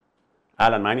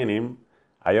אהלן, מה העניינים?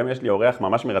 היום יש לי אורח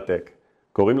ממש מרתק.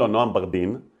 קוראים לו נועם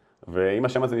ברדין, ואם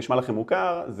השם הזה נשמע לכם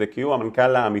מוכר, זה כי הוא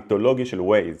המנכ"ל המיתולוגי של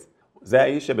Waze. זה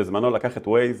האיש שבזמנו לקח את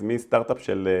Waze מסטארט-אפ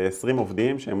של 20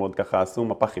 עובדים, שהם עוד ככה עשו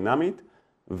מפה חינמית,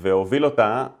 והוביל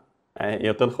אותה,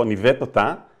 יותר נכון ניווט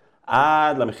אותה,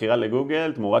 עד למחירה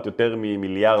לגוגל, תמורת יותר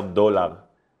ממיליארד דולר.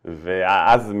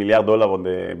 ואז מיליארד דולר עוד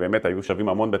באמת היו שווים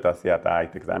המון בתעשיית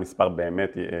ההייטק, זה היה מספר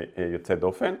באמת יוצא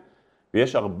דופן.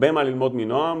 ויש הרבה מה ללמוד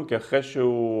מנועם, כי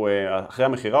אחרי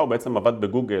המחירה הוא בעצם עבד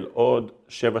בגוגל עוד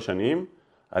 7 שנים,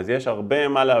 אז יש הרבה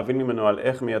מה להבין ממנו על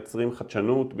איך מייצרים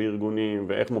חדשנות בארגונים,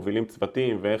 ואיך מובילים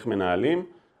צוותים, ואיך מנהלים.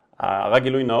 רק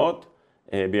גילוי נאות,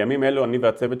 בימים אלו אני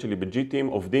והצוות שלי ב-G-Team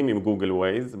עובדים עם גוגל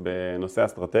Waze בנושא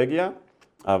אסטרטגיה,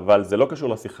 אבל זה לא קשור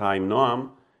לשיחה עם נועם,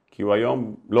 כי הוא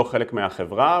היום לא חלק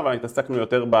מהחברה, והתעסקנו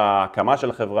יותר בהקמה של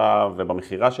החברה,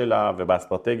 ובמחירה שלה,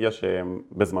 ובאסטרטגיה שהם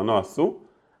בזמנו עשו.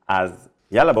 אז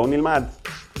יאללה, בואו נלמד.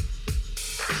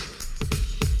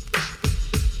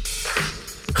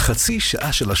 חצי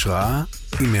שעה של השראה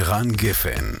עם ערן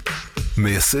גפן,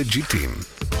 מייסד G-Team,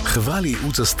 חברה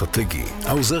לייעוץ אסטרטגי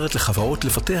העוזרת לחברות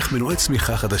לפתח מנועי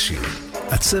צמיחה חדשים.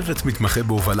 הצוות מתמחה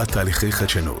בהובלת תהליכי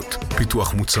חדשנות,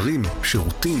 פיתוח מוצרים,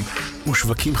 שירותים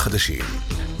ושווקים חדשים,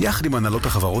 יחד עם הנהלות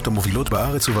החברות המובילות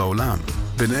בארץ ובעולם,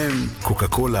 ביניהם קוקה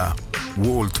קולה,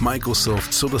 וולט,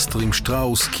 מייקרוסופט, סודה סטרים,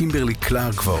 שטראוס, קימברלי,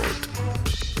 קלארק ועוד.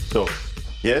 טוב,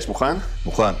 יש, מוכן?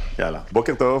 מוכן. יאללה,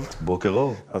 בוקר טוב. בוקר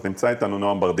אור. אז נמצא איתנו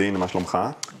נועם ברדין, מה שלומך?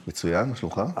 מצוין, מה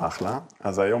שלומך? אחלה.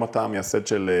 אז היום אתה מייסד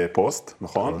של פוסט,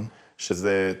 נכון?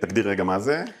 שזה, תגדיר רגע מה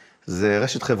זה. זה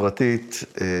רשת חברתית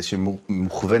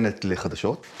שמוכוונת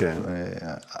לחדשות. כן.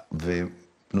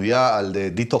 ובנויה על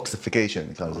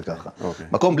detoxification, נקרא לזה ככה.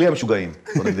 מקום בלי המשוגעים,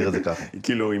 בוא נגדיר את זה ככה.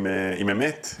 כאילו עם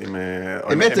אמת?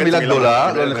 אמת זה מילה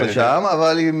גדולה, לא נלך לשם,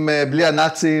 אבל בלי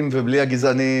הנאצים ובלי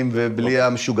הגזענים ובלי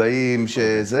המשוגעים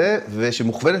שזה,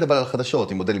 ושמוכוונת אבל על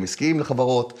חדשות, עם מודלים עסקיים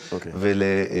לחברות,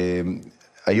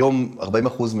 היום 40%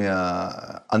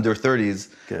 מה-under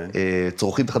 30s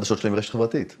צורכים את החדשות שלהם ברשת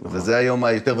חברתית. וזה היום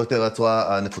היותר ויותר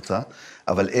הצורה הנפוצה,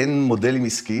 אבל אין מודלים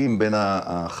עסקיים בין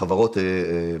החברות,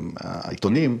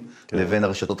 העיתונים, לבין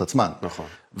הרשתות עצמן. נכון.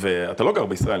 ואתה לא גר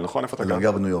בישראל, נכון? איפה אתה גר? אני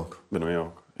גר בניו יורק. בניו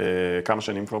יורק. כמה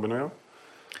שנים כבר בניו יורק?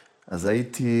 אז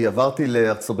עברתי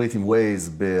לארצות הברית עם Waze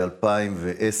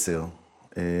ב-2010.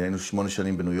 היינו 8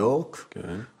 שנים בניו יורק,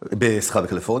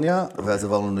 בקליפורניה, ואז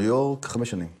עברנו לניו יורק 5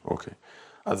 שנים. אוקיי.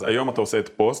 אז היום אתה עושה את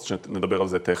פוסט, שנדבר על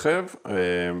זה תכף,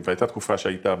 והייתה תקופה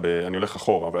שהיית, אני הולך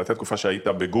אחורה, אבל הייתה תקופה שהיית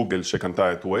בגוגל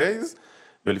שקנתה את Waze,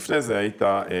 ולפני זה היית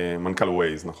מנכ"ל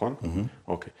Waze, נכון?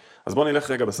 אוקיי. אז בוא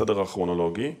נלך רגע בסדר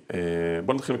הכרונולוגי,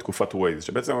 בוא נתחיל מתקופת Waze,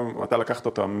 שבעצם אתה לקחת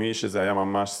אותה שזה היה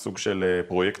ממש סוג של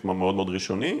פרויקט מאוד מאוד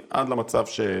ראשוני, עד למצב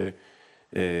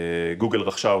גוגל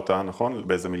רכשה אותה, נכון?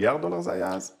 באיזה מיליארד דולר זה היה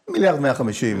אז? מיליארד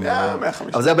 150.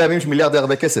 אבל זה היה בימים שמיליארד היה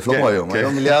הרבה כסף, לא כמו היום.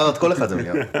 היום מיליארד, כל אחד זה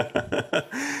מיליארד.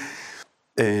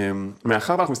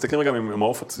 מאחר ואנחנו מסתכלים רגע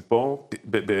ממעוף הציפור,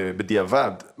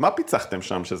 בדיעבד, מה פיצחתם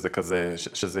שם שזה כזה,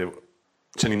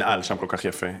 שננעל שם כל כך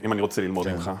יפה, אם אני רוצה ללמוד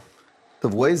ממך?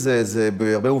 טוב, Waze זה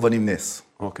בהרבה מובנים נס.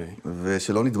 אוקיי.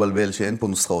 ושלא נתבלבל שאין פה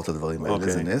נוסחאות לדברים האלה,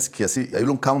 זה נס, כי היו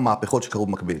לנו כמה מהפכות שקרו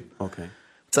במקביל. אוקיי.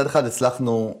 מצד אחד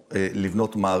הצלחנו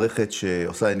לבנות מערכת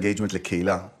שעושה אינגייג'מנט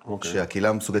לקהילה,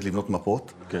 שהקהילה מסוגלת לבנות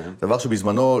מפות, דבר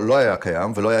שבזמנו לא היה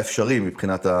קיים ולא היה אפשרי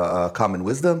מבחינת ה-common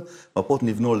wisdom, מפות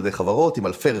נבנו על ידי חברות עם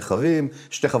אלפי רכבים,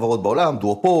 2 חברות בעולם,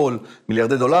 דואופול,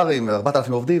 מיליארדי דולרים,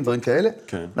 4,000 עובדים, דברים כאלה.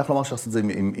 אנחנו אמרנו שעשינו את זה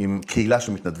עם קהילה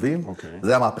של מתנדבים,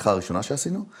 זו המהפכה הראשונה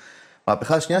שעשינו.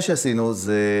 המהפכה השנייה שעשינו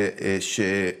זה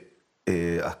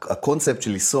שהקונספט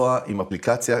של לנסוע עם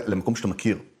אפליקציה למקום שאתה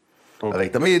מכיר. הרי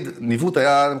תמיד ניווט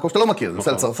היה למקום שאתה לא מכיר, אני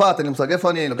נוסע לצרפת, אני מושג איפה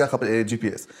אני לוקח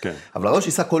GPS. אבל הרעיון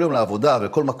שייסע כל יום לעבודה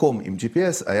ולכל מקום עם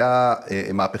GPS היה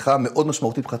מהפכה מאוד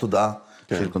משמעותית מבחינת תודעה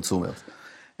של קונסומרס.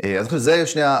 אז אני חושב שזה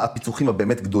שני הפיצוחים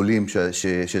הבאמת גדולים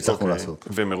שהצלחנו לעשות.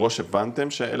 ומראש הבנתם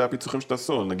שאלה הפיצוחים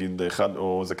שתעשו, נגיד אחד,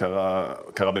 או זה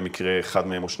קרה במקרה אחד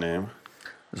מהם או שניהם?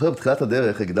 אני חושב, בתחילת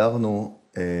הדרך הגדרנו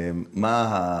מה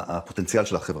הפוטנציאל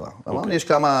של החברה. אמרנו, יש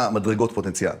כמה מדרגות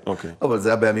פוטנציאל. אבל זה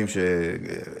היה בימים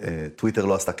שטוויטר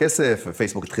לא עשתה כסף,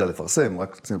 ופייסבוק התחילה לפרסם,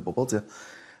 רק לשים בפרופורציה.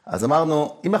 אז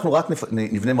אמרנו, אם אנחנו רק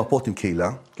נבנה מפות עם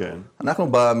קהילה, אנחנו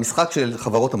במשחק של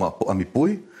חברות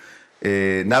המיפוי,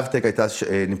 נאבטק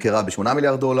נמכרה ב$8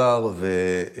 מיליארד,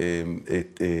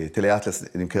 וטלאטלס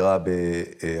נמכרה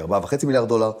ב$4.5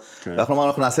 מיליארד, ואנחנו אמרנו,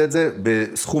 אנחנו נעשה את זה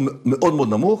בסכום מאוד מאוד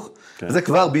נמוך, וזה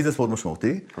כבר ביזנס מאוד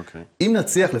משמעותי. אם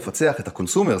נצליח לפצח את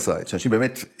הקונסומר סייט, שאנשים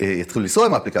באמת יתחילו לנסוע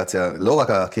עם האפליקציה, לא רק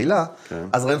הקהילה,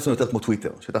 אז ראינו יותר כמו טוויטר,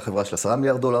 שהייתה חברה של $10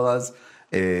 מיליארד אז,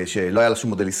 שלא היה לה שום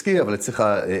מודל עסקי, אבל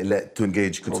הצליחה to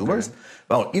engage consumers.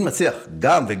 ואמרנו, אם נצליח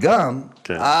גם וגם,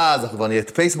 אז אנחנו כבר נהיה את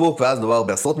פייסבוק, ואז נדבר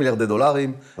בעשרות מיליארדי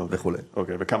דולרים וכו'.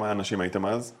 אוקיי, וכמה אנשים הייתם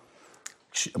אז?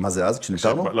 מה זה אז?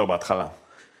 כשנשארנו? לא, בהתחלה.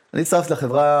 אני הצטרפתי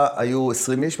לחברה, היו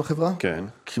 20 איש בחברה. כן.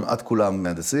 כמעט כולם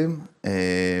מהנדסים.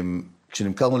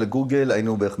 כשנמכרנו לגוגל,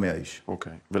 היינו בערך 100 איש.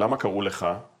 אוקיי. ולמה קראו לך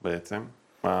בעצם?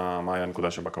 מה היה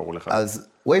הנקודה שבה קראו לך? אז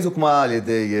Waze הוקמה על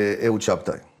ידי אהוד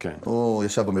שבתאי. כן. הוא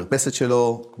ישב במרפסת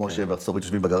שלו, כמו שבארצות הברית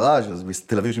יושבים בגראז', אז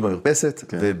בתל אביב יושבים במרפסת,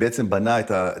 ובעצם בנה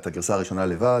את הגרסה הראשונה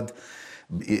לבד.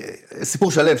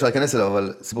 סיפור שלם, אפשר להיכנס אליו,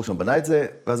 אבל סיפור שם בנה את זה,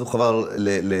 ואז הוא חבר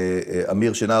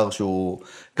לאמיר שנר, שהוא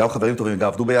גם חברים טובים, גם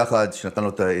עבדו ביחד, שנתן לו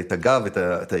את הגב,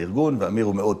 את הארגון, ואמיר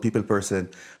הוא מאוד people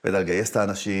person, וידע לגייס את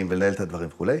האנשים ולנהל את הדברים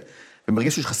וכו'. והם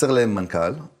הרגישו שחסר להם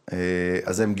מנכ"ל,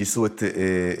 אז הם גייסו את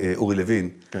אורי לוין,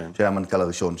 שהיה המנכ"ל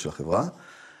הראשון של החברה,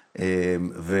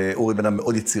 ואורי בן אדם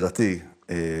מאוד יצירתי,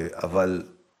 אבל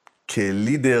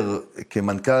כלידר,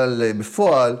 כמנכ"ל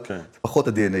בפועל, פחות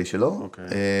ה-DNA שלו,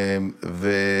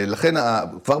 ולכן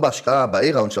כבר בהשקעה,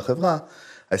 ב-A-ראונד של החברה,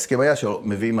 ההסכם היה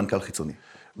שמביאים מנכ"ל חיצוני.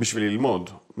 בשביל ללמוד,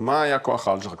 מה היה כוח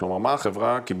העל שלך? כלומר, מה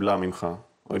החברה קיבלה ממך?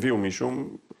 הביאו מישהו,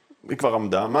 היא כבר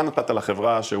עמדה, מה נתת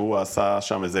לחברה שהוא עשה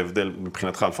שם איזה הבדל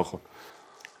מבחינתך לפחות?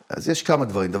 אז יש כמה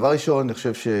דברים. דבר ראשון, אני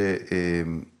חושב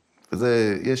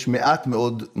יש מעט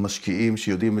מאוד משקיעים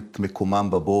שיודעים את מקומם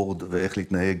בבורד ואיך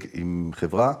להתנהג עם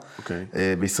חברה.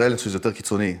 בישראל אני חושב שזה יותר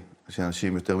קיצוני,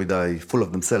 שאנשים יותר מדי full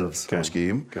of themselves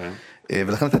משקיעים.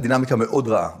 ולכן את הדינמיקה מאוד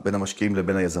רעה בין המשקיעים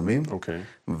לבין היזמים.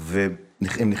 והם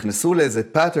נכנסו לאיזה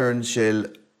pattern של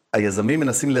היזמים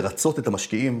מנסים לרצות את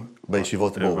המשקיעים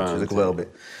בישיבות בורד, שזה קורה הרבה.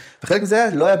 וחלק מזה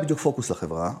לא היה בדיוק פוקוס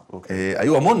לחברה.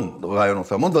 היו המון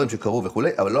רעיונות, המון דברים שקרו וכו',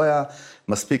 אבל לא היה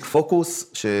מספיק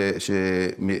פוקוס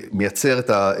שמייצר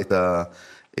את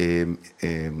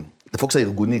הפוקוס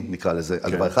הארגוני, נקרא לזה,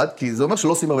 על דבר אחד, כי זה אומר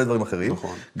שלא עושים הרבה דברים אחרים,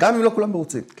 גם אם לא כולם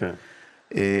מרוצים.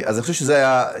 אז אני חושב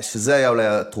שזה היה אולי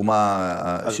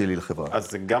התרומה שלי לחברה.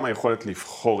 אז זה גם היכולת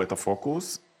לבחור את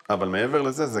הפוקוס, אבל מעבר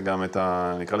לזה, זה גם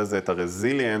נקרא לזה את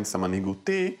הרזיליאנס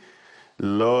המנהיגותי,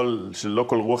 שלא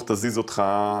כל רוח תזיז אותך,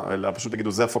 אלא פשוט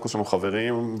תגידו, זה הפוקוס שלנו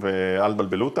חברים, ואל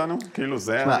בלבלו אותנו, כאילו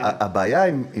זה... הבעיה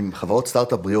עם חברות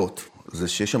סטארט-אפ בריאות, זה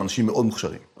שיש שם אנשים מאוד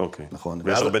מוכשרים. אוקיי. נכון.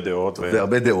 ויש הרבה דעות.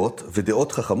 והרבה דעות,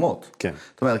 ודעות חכמות. כן.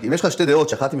 זאת אומרת, אם יש לך שתי דעות,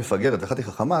 שאחת היא מפגרת ואחת היא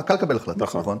חכמה, קל לקבל החלטה,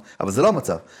 נכון? אבל זה לא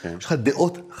המצב. יש לך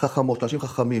דעות חכמות, אנשים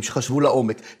חכמים, שחשבו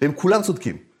לעומק, והם כולם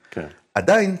צודקים. כן.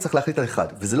 עדיין צריך להחליט על אחד,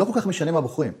 וזה לא כל כך משנה מה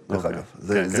בוחרים, דרך אגב.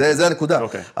 זה הנקודה.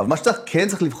 אבל מה שצריך, כן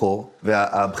צריך לבחור,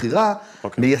 והבחירה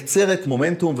מייצרת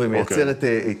מומנטום ומייצרת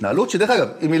התנהלות, שדרך אגב,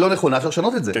 אם היא לא נכונה, אפשר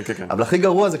לשנות את זה. אבל הכי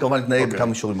גרוע זה כמובן להתנהג בכמה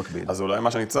מישורים מקביל. אז אולי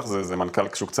מה שאני צריך זה מנכ"ל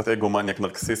כשהוא קצת אגומניאק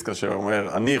נרקסיסט, שאומר,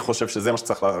 אני חושב שזה מה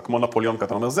שצריך, כמו נפוליאון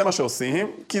קטן, אומר, זה מה שעושים,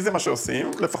 כי זה מה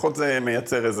שעושים, לפחות זה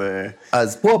מייצר איזה...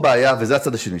 אז פה הבעיה, וזה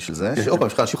הצד השני של זה, שעוד פעם,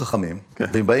 יש לך אנשים חכמים,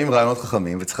 והם באים רעיונות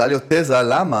חכמים, וצריכה להיות תזה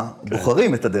למה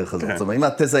בוחרים את הדרך הזאת. זאת אומרת, אם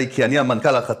התזה היא כי אני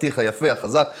המנכ"ל החתיך, היפה,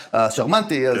 החזק,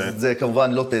 השרמנטי, אז זה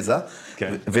כמובן לא תזה.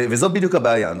 וזו בדיוק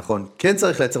הבעיה, נכון? כן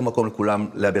צריך לייצר מקום לכולם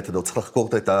להביע את הדעות, צריך לחקור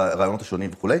את הרעיונות השונים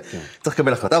וכולי. צריך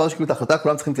לקבל החלטה, אבל כשקבלו את ההחלטה,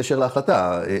 כולם צריכים להתיישר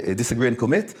להחלטה, disagree and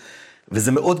commit,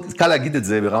 וזה מאוד קל להגיד את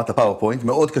זה ברמת הפאורפוינט,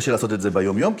 מאוד קשה לעשות את זה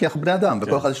ביום-יום, כי אנחנו בני אדם,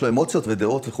 וכל אחד יש לו אמוציות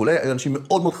ודעות וכולי, היו אנשים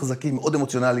מאוד מאוד חזקים, מאוד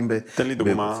אמוציונליים. תן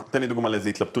לי דוגמה לאיזו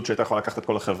התלבטות שהייתה יכולה לקחת את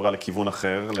כל החברה לכיוון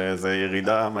אחר, לאיזו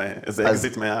ירידה, איזה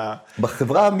אקזיט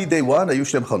בחברה מ-day one היו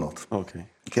שתי מחנות.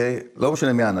 אוקיי. לא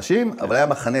משנה מי האנשים, אבל היה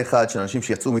מחנה אחד של אנשים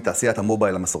שיצאו מתעשיית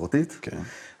המובייל המסורתית,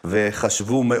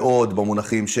 וחשבו מאוד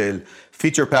במונחים של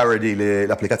feature parity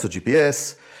לאפליקציות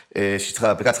GPS,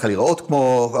 שהאפליקציה צריכה להיראות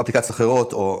כמו אפליקציות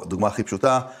אחרות, או דוגמה הכי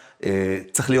פשוטה,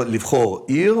 צריך לבחור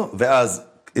עיר, ואז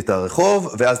את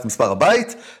הרחוב, ואז את מספר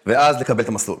הבית, ואז לקבל את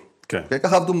המסלול.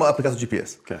 ככה עבדו אפליקציות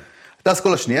GPS. הייתה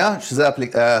אסכולה שנייה, שזה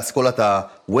אסכולת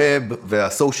הווב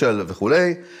והסושיאל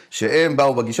וכולי, שהם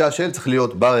באו בגישה של צריך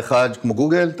להיות בר אחד כמו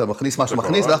גוגל, אתה מכניס מה שאתה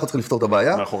מכניס, ואנחנו צריכים לפתור את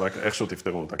הבעיה. אנחנו איכשהו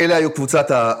תפתרו אותה. אלה היו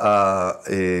קבוצת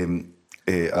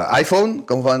האייפון,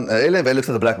 כמובן, ואלה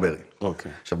קצת הבלקברי.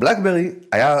 עכשיו, בלקברי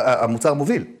היה המוצר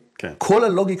המוביל. כל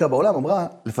הלוגיקה בעולם אמרה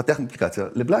לפתח אפליקציה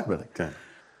לבלקברי.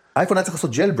 האייפון היה צריך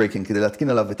לעשות ג'ל ברייקינג כדי להתקין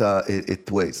עליו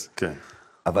את Waze.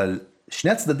 אבל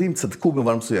שני הצדדים צדקו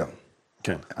במובן מסוים.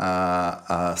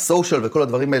 הסושיאל וכל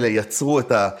הדברים האלה יצרו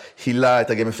את ההילה, את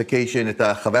הגיימיפיקיישן, את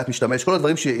החוויית משתמש, כל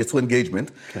הדברים שיצרו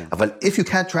אינגייג'מנט, אבל if you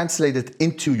can't translate it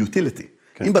into utility,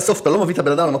 אם בסוף אתה לא מביא את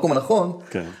הבן אדם למקום הנכון,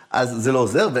 אז זה לא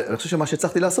עוזר, ואני חושב שמה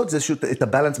שהצלחתי לעשות זה את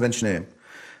הבאלנס בין שניהם.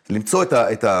 למצוא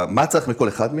מה צריך מכל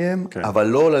אחד מהם,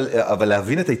 אבל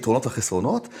להבין את היתרונות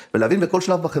והחסרונות, ולהבין בכל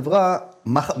שלב בחברה,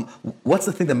 what's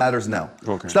the thing that matters now.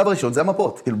 שלב הראשון זה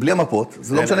המפות, כאילו בלי המפות,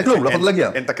 זה לא משנה כלום, לא יכול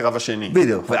להגיע. אין את הקרב השני.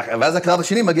 בדיוק, ואז הקרב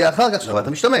השני מגיע אחר כך,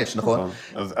 שאתה משתמש, נכון?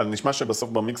 אז נשמע שבסוף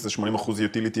במיקס זה 80%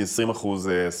 utility, 20%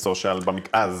 social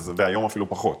אז, והיום אפילו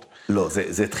פחות. לא,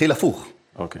 זה התחיל הפוך.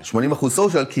 80%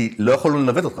 סושיאל, כי לא יכולנו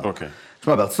לנווט אותך.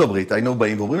 תשמע, בארצות הברית היינו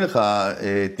באים ואומרים לך,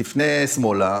 תפנה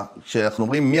שמאלה, כשאנחנו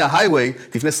אומרים מההייווי,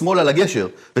 תפנה שמאלה לגשר,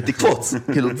 ותקפוץ.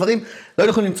 כאילו, דברים, לא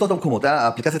היינו יכולים למצוא את המקומות.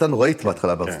 האפליקציה הייתה נוראית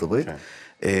בהתחלה בארצות הברית.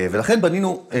 ולכן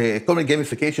בנינו כל מיני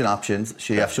gamification options,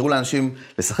 שיאפשרו לאנשים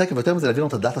לשחק, ויותר מזה להבין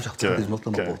את הדאטה שאנחנו צריכים לבנות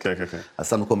למפות. אז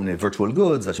שמנו כל מיני virtual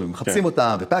goods, ואנשים מחפשים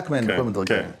אותם, ופאקמן, וכל מיני דברים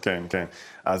כאלה. כן, כן.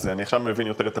 אז אני עכשיו מבין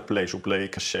יותר את הפליי, שהוא פליי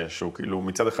קשה, שהוא כאילו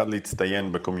מצד אחד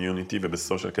להצטיין בקומיוניטי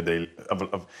ובסושיאל כדי,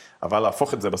 אבל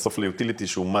להפוך את זה בסוף ליוטיליטי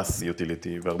שהוא מס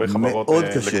יוטיליטי, והרבה חברות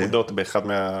לקודות באחד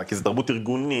כי זה תרבות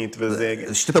ארגונית, וזה...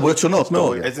 שתי תרבויות שונות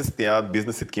מאוד. איזה סטייה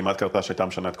ביזנסית כמעט קרתה שהייתה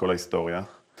משנה את כל ההיסטוריה?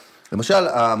 למשל,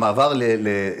 המעבר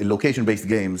ל-location-based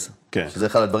games, שזה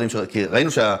אחד הדברים כי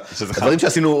ראינו שהדברים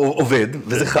שעשינו עובד,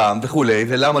 וזה חם וכולי,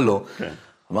 ולמה לא?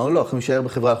 אמרנו, לא, אנחנו נשאר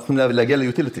בחברה, אנחנו יכולים להגיע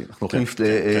ליוטיליטי, אנחנו יכולים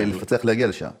לפצח להגיע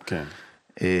לשם.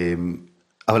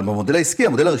 אבל במודל העסקי,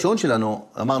 המודל הראשון שלנו,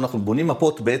 אמרנו, אנחנו בונים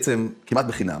מפות בעצם כמעט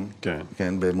בחינם,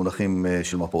 במונחים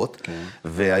של מפות,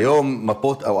 והיום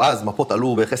מפות, או אז מפות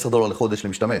עלו בערך $10 לחודש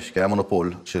למשתמש, כי היה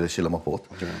מונופול של המפות.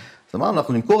 אז אמרנו,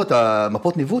 אנחנו נמכור את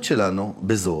המפות ניווט שלנו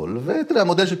בזול, ואתה יודע,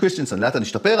 המודל של קריסטינסון, לאט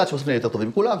נשתפר עד שבסוף נהיה יותר טובים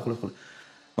מכולם, וכו'.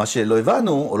 מה שלא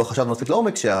הבנו, או לא חשבנו מספיק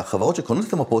לעומק, שהחברות שקונות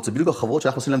את המפות, זה בדיוק החברות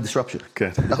שאנחנו עושים להם disruption.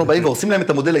 אנחנו באים ועושים להם את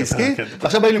המודל העסקי,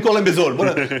 ועכשיו באים למכור להם בזול. בואו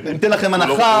ניתן לכם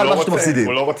הנחה על מה שאתם מפסידים.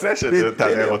 הוא לא רוצה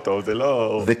שתערר אותו, זה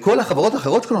לא... וכל החברות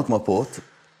האחרות שקונות מפות,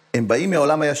 הם באים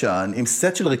מהעולם הישן, עם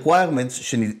סט של requirements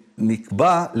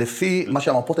שנקבע לפי מה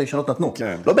שהמפות הישנות נתנו.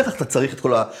 לא בהכרח אתה צריך את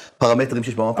כל הפרמטרים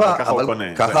שיש במפה,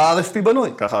 אבל ככה ה-RFP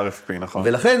בנוי. ככה ה-RFP, נכון.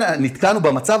 ולכן נתקענו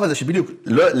במצב הזה שבדיוק,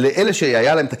 לאלה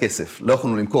שהיה להם את הכסף, לא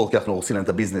יכולנו למכור כי אנחנו עושים להם את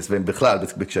הביזנס והם בכלל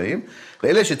בקשיים,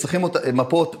 ואלה שצריכים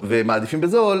מפות ומעדיפים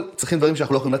בזול, צריכים דברים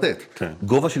שאנחנו לא יכולים לתת.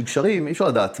 גובה של גשרים, אי אפשר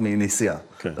לדעת מנסיעה.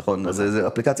 נכון, זו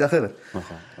אפליקציה אחרת.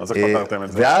 נכון, אז איך פתרתם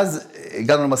את זה? ואז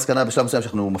הגענו למסקנה בשלב מסוים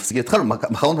שאנחנו מפסיקים, התחלנו,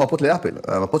 מכרנו את המפות לאפל.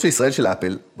 המפות של ישראל של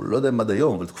אפל, לא יודע אם עד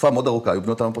היום, אבל תקופה מאוד ארוכה, היו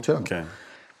בנות על המפות שלנו.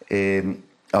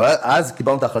 אבל אז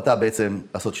קיבלנו את ההחלטה בעצם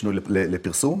לעשות שינוי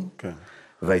לפרסום,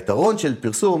 והיתרון של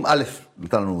פרסום, א',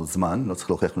 נתן לנו זמן, לא צריך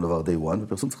להוכיח לנו דבר day one,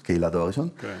 ופרסום צריך קהילה דבר ראשון,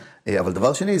 אבל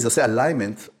דבר שני, זה עושה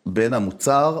alignment בין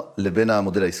המוצר לבין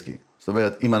המודל העסקי. זאת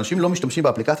אומרת, אם אנשים לא משתמשים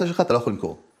באפליקציה שלך, אתה לא יכול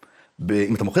למכור.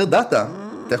 אם אתה מוכר דאטה,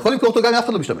 אתה יכול למכור אותו גם אם אף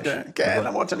אחד לא משתמש. כן,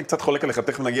 למרות שאני קצת חולק עליך,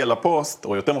 תכף נגיע לפוסט,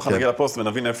 או יותר מוכן נגיע לפוסט,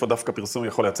 ונבין איפה דווקא פרסום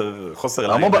יכול לייצר חוסר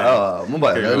עליי.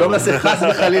 מובן, לא מנסה חס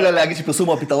וחלילה להגיד שפרסום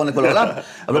הוא הפתרון לכל העולם,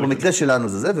 אבל במקרה שלנו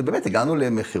זה זה, ובאמת הגענו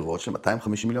למחירות של $250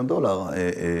 מיליון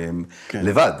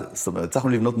לבד. זאת אומרת,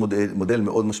 צריכנו לבנות מודל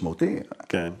מאוד משמעותי.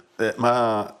 כן.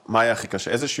 מה היה הכי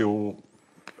קשה? איזשהו,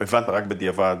 הבנת רק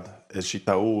בדיעבד, איזושהי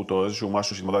טעות, או איזשהו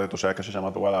משהו שהתמודדת איתו שהיה קשה,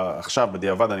 שאמרת, וואלה, עכשיו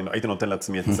בדיעבד אני הייתי נותן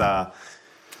לעצמי עצה.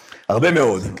 הרבה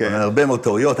מאוד, הרבה מאוד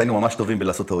טעויות, היינו ממש טובים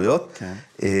בלעשות טעויות.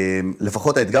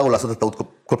 לפחות האתגר הוא לעשות את הטעות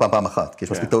כל פעם אחת, כי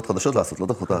יש מספיק טעות חדשות לעשות, לא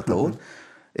דרך אותה טעות.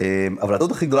 אבל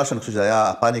הטעות הכי גדולה שאני חושב שזה היה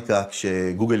הפאניקה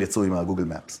כשגוגל יצאו עם הגוגל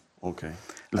מפס. אוקיי.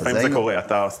 לפעמים זה קורה,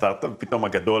 אתה סטארט-אפ, פתאום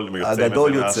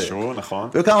הגדול יוצא משהו, נכון?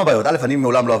 והיו כמה בעיות, א', אני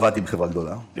מעולם לא עבדתי בחברה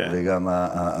גדולה, וגם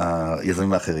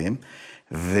היזמים האחרים.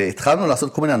 והתחלנו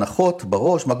לעשות כל מיני הנחות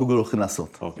בראש, מה גוגל הולכים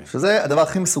לעשות. שזה הדבר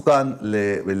הכי מסוכן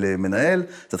למנהל,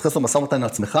 אתה צריך לעשות משא ומתן עם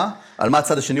עצמך, על מה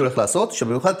הצד השני הולך לעשות,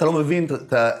 שבמיוחד אתה לא מבין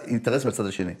את האינטרס מהצד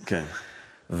השני. כן.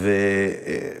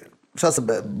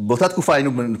 ובאותה תקופה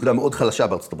היינו בנקודה מאוד חלשה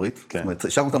בארצות הברית, זאת אומרת,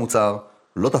 השארנו את המוצר,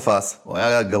 לא תפס, הוא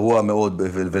היה גרוע מאוד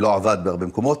ולא עבד בהרבה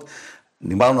מקומות,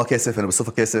 נגמרנו הכסף, היינו בסוף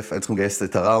הכסף, היינו צריכים לגייס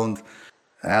את הראונד,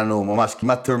 היה לנו ממש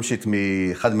כמעט term sheet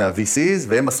מאחד מה-VCs,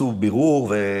 והם עשו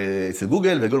בירור אצל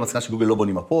גוגל, והגיעו למסקנה שגוגל לא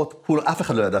בונים מפות, אף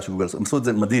אחד לא ידע שגוגל, הם עשו את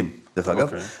זה מדהים, דרך אגב.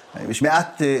 יש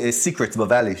מעט secrets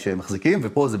בוואלי שהם מחזיקים,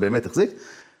 ופה זה באמת החזיק,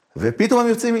 ופתאום הם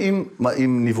יוצאים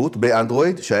עם ניווט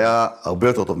באנדרואיד, שהיה הרבה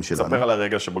יותר טוב משלנו. ספר על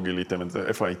הרגע שבו גיליתם את זה,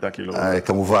 איפה היית כאילו?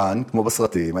 כמובן, כמו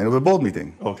בסרטים, היינו בבורד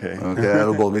מיטינג. אוקיי.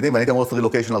 היינו בבורד מיטינג, ואני הייתי אמור לעשות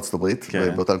רילוקיישן לארצות הברית,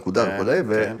 באותה נקודה וכו'.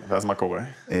 ואז מה קורה?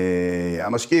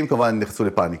 המשקיעים כמובן נכנסו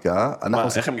לפאניקה.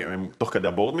 איך הם תוך כדי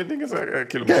הבורד מיטינג?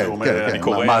 כאילו כן,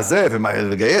 מה זה, ומה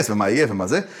לגייס, ומה יהיה, ומה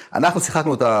זה. אנחנו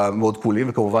שיחקנו אותה מאוד קולים,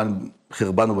 וכמובן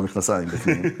חרבנו במכנסיים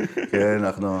בפנים. כן,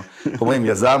 אנחנו אומרים,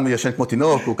 יזם ישן כמו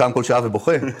תינוק, הוא קם כל שעה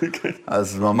ובוכה.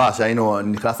 אז ממש,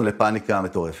 נכנסנו לפאניקה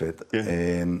מטורפת.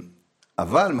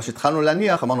 אבל מה שהתחלנו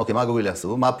להניח, אמרנו, אוקיי, מה גוגל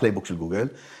יעשו? מה הפלייבוק של גוגל?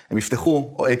 הם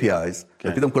יפתחו, או APIs,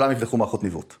 ופתאום כולם יפתחו מערכות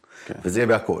ניווט. וזה יהיה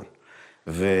בהכל.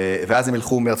 ואז הם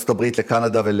ילכו מארצות הברית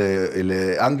לקנדה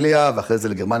ולאנגליה, ואחרי זה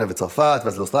לגרמניה וצרפת,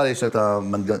 ואז לאוסטרליה יש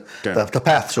את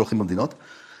הפאth שהולכים במדינות.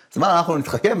 אז מה, אנחנו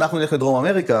נתחכם, אנחנו נלך לדרום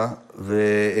אמריקה,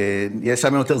 ויש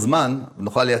שם יותר זמן,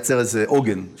 ונוכל לייצר איזה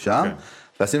עוגן שם,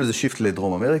 ועשינו איזה שיפט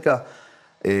לדרום אמריקה.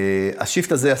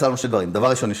 השיפט הזה עשה לנו שני דברים. דבר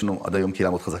ראשון, יש לנו עד היום קהילה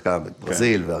מאוד חזקה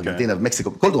בברזיל וארגנטינה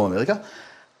ומקסיקו, בכל דרום אמריקה,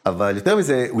 אבל יותר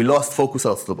מזה, we lost focus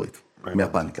על ארצות הברית,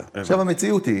 מהפאניקה. עכשיו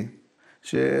המציאות היא,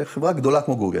 שחברה גדולה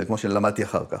כמו גוגל, כמו שלמדתי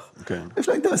אחר כך, יש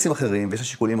לה אינטרסים אחרים, ויש לה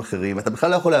שיקולים אחרים, ואתה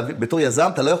בכלל לא יכול להבין, בתור יזם,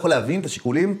 אתה לא יכול להבין את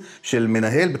השיקולים של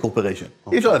מנהל בקורפוריישן.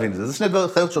 אי אפשר להבין את זה, זה שני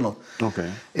חיות שונות.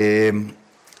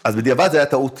 אז בדיעבד זה היה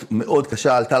טעות מאוד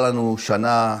קשה, עלתה לנו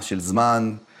שנה של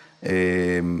זמן,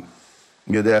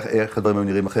 מי יודע איך הדברים היו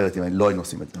נראים אחרת, אם לא היינו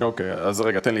עושים את זה. אוקיי, אז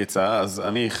רגע, תן לי עצה, אז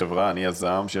אני חברה, אני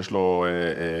יזם, שיש לו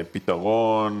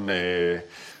פתרון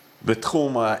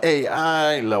בתחום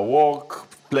ה-AI, ל-work,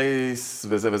 פלייס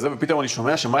וזה וזה, ופתאום אני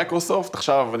שומע שמייקרוסופט,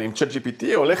 עכשיו אני עם ChatGPT,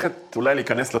 הולכת אולי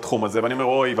להיכנס לתחום הזה, ואני אומר,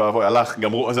 אוי ואבוי, הלך,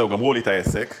 גמרו לי את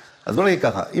העסק. אז בוא נגיד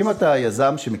ככה, אם אתה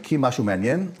יזם שמקים משהו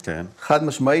מעניין, חד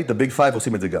משמעית, ה-Big Five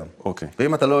עושים את זה גם.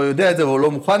 ואם אתה לא יודע את זה או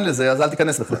לא מוכן לזה, אז אל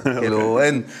תיכנס בכלל. כאילו,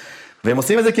 אין... והם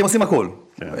עושים את זה כי הם עושים הכל.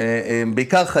 הם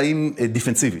בעיקר חיים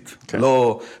דיפנסיבית.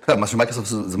 לא, מה שמייקרוסופט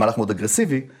זה מהלך מאוד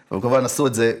אגרסיבי, אבל כמובן עשו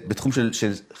את זה בתחום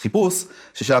של חיפוש,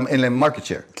 ששם אין להם מרקט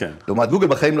שייר. לעומת גוגל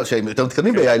בחיים, שהם יותר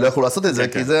מתקדמים ב-AI, לא יכולו לעשות את זה,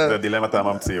 כי זה... זה דילמת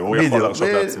הממציא, הוא יכול להרשות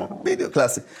לעצמו. בדיוק,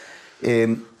 קלאסי.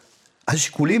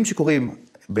 השיקולים שקורים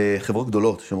בחברות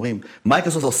גדולות, שאומרים,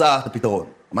 מייקרוסופט עושה את הפתרון.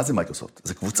 מה זה מייקרוסופט?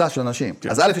 זה קבוצה של אנשים.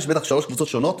 אז א', יש בטח 3 קבוצות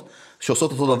שונות,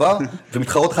 שעושות אותו דבר,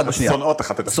 ומתחרות אחת בשנייה. שונאות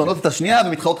אחת את השנייה. שונאות את השנייה,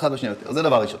 ומתחרות אחת בשנייה יותר. זה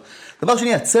דבר ראשון. דבר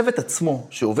שני, הצוות עצמו,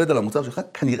 שעובד על המוצר שלך,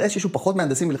 כנראה שיש לו פחות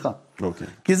מהנדסים מלך.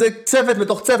 כי זה צוות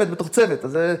בתוך צוות בתוך צוות.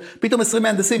 אז פתאום 20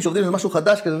 מהנדסים שעובדים על משהו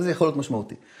חדש, כזה זה יכול להיות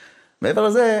משמעותי. מעבר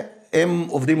לזה, הם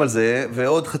עובדים על זה,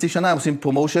 ועוד חצי שנה הם עושים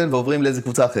פרומושן, ועוברים לאיזו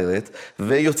קבוצה אחרת,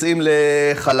 ויוצאים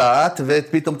לחל"ת,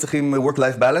 ופתאום צריכים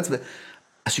work-life balance,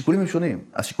 השיקולים הם שונים.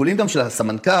 השיקולים גם של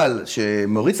הסמנכ"ל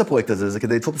שמוריץ את הפרויקט הזה, זה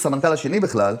כדי לדפוק את הסמנכ"ל השני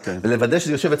בכלל, ולוודא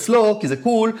שזה יושב אצלו, כי זה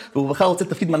קול, והוא בכלל רוצה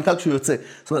תפקיד מנכ"ל כשהוא יוצא.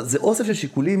 זאת אומרת, זה אוסף של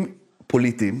שיקולים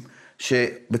פוליטיים,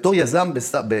 שבתור יזם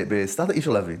בסטארט-אפ אי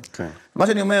אפשר להבין. מה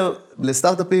שאני אומר,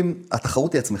 לסטארט-אפים,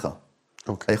 התחרות היא עצמך.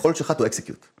 היכולת שלך to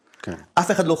execute.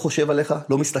 אף אחד לא חושב עליך,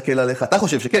 לא מסתכל עליך, אתה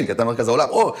חושב שכן, כי אתה מרכז העולם,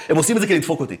 או, הם עושים את זה כדי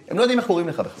לדפוק אותי. הם לא יודעים איך קוראים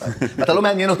לך בכלל. אתה לא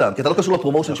מעניין אותם, כי אתה לא קשור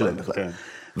לפרומושן שלהם בכלל.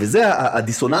 וזה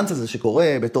הדיסוננס הזה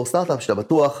שקורה בתור סטארט-אפ, שאתה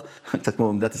בטוח, קצת כמו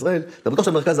במדינת ישראל, אתה בטוח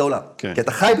שאתה מרכז העולם. כי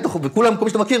אתה חי בתוך, וכולם, כל מי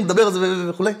שאתה מכיר, מדבר על זה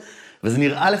וכו'. וזה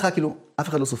נראה לך כאילו, אף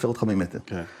אחד לא סופר אותך ממטר.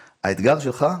 האתגר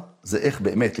שלך זה איך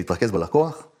באמת להתרכז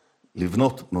בלקוח,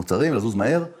 לבנות מוצרים, לזוז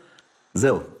מהר,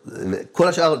 זהו. כל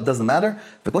השאר doesn't matter,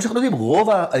 וכמו שאנחנו יודעים, רוב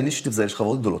האינישיטיב זה של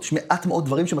חברות גדולות, יש מעט מאוד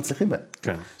דברים שמצליחים בהם.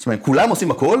 זאת אומרת, כולם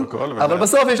עושים הכל, אבל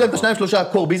בסוף יש להם את השניים שלושה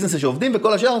core business שעובדים,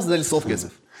 וכל השאר זה לשרוף כסף.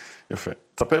 יפה.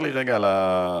 תספר לי רגע על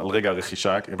רגע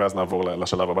הרכישה, ואז נעבור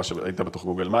לשלב הבא שהיית בתוך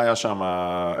גוגל. מה היה שם,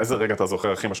 איזה רגע אתה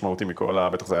זוכר הכי משמעותי מכל,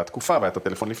 בטח זה היה תקופה, והיה את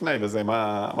הטלפון לפני, וזה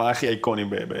מה הכי איקוני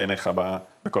בעיניך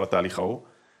בכל התהליך ההוא?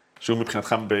 שהוא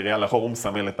מבחינתך בראייה לאחור, הוא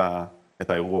מסמל את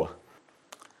האירוע.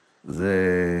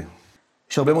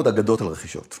 יש הרבה מאוד אגדות על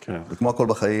רכישות. וכמו הכל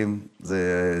בחיים,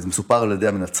 זה מסופר על ידי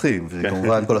המנצחים,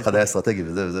 וכמובן כל אחד היה אסטרטגי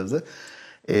וזה וזה וזה.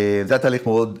 זה היה תהליך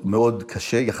מאוד מאוד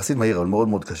קשה, יחסית מהיר, אבל מאוד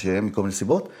מאוד קשה, מכל מיני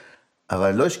סיבות. אבל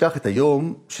אני לא אשכח את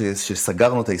היום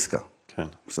שסגרנו את העסקה.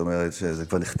 זאת אומרת שזה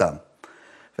כבר נחתם.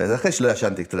 וזה אחרי שלא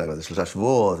ישנתי, אתה יודע, זה 3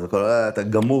 שבועות, אתה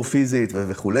גמור פיזית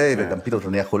וכולי, וגם פתאום אתה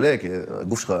נהיה חולה, כי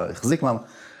הגוף שלך החזיק מה.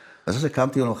 אני חושב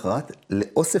שקמתי יום למחרת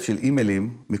לאוסף של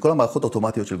אימיילים מכל המערכות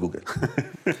האוטומטיות של גוגל.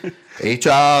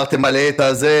 HR, תמלא את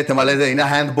הזה, תמלא את זה, הנה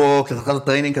ההנדבוק, תתחיל את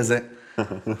הטריינינג כזה.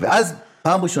 ואז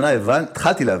פעם ראשונה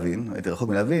התחלתי להבין, הייתי רחוק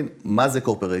מלהבין, מה זה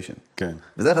קורפוריישן.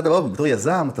 וזה אחד הדבר, בתור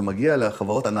יזם, אתה מגיע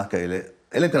לחברות ענק האלה,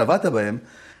 אלה אם אתה נבעת בהם,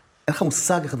 אין לך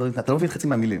מושג איך הדברים, אתה לא מבין חצי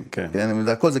מהמילים.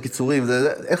 הכל זה קיצורים,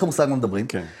 אין לך מושג מה מדברים.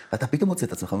 ואתה פתאום מוצא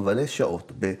את עצמך מבלה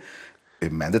שעות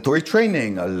mandatory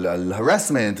training, על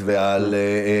harassment ועל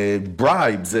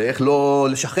bribes, איך לא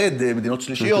לשחד מדינות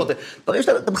שלישיות. דברים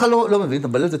שאתה בכלל לא מבין, אתה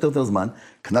מבלה את זה יותר זמן,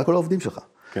 כנ"ל כל העובדים שלך.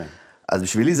 אז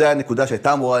בשבילי זה היה הנקודה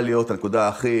שהייתה אמורה להיות הנקודה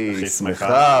הכי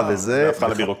שמחה וזה,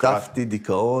 וחטפתי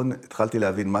דיכאון, התחלתי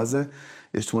להבין מה זה.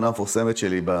 יש תמונה מפורסמת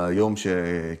שלי ביום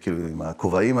שכאילו עם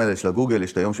הכובעים האלה של הגוגל,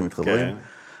 יש את היום שמתחברים,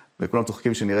 וכולם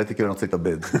צוחקים שנראיתי כאילו אני רוצה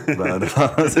להתאבד. והדבר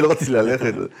הזה לא רציתי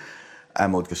ללכת. היה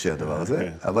מאוד קשה הדבר הזה,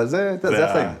 אבל זה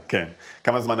החיים. כן.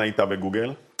 כמה זמן היית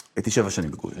בגוגל? הייתי 7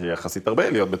 שנים בגוגל. יחסית הרבה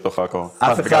להיות בתוך הכל.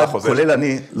 אף אחד, כולל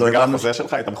אני, לא בגלל החוזה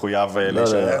שלך, היית מחויב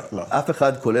להישאר? אף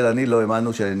אחד, כולל אני, לא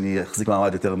האמנו שאני אחזיק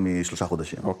מעמד יותר מ3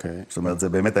 חודשים. זאת אומרת, זה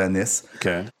באמת היה נס.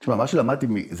 תשמע, מה שלמדתי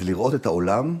זה לראות את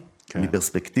העולם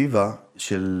מפרספקטיבה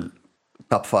של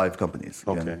top 5 companies.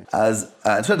 אוקיי. כן. אז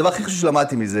אני חושב, הדבר הכי חשוב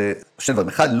שלמדתי מזה, שני דברים.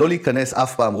 אחד, לא להיכנס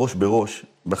אף פעם ראש בראש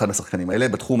באחד מהשחקנים האלה,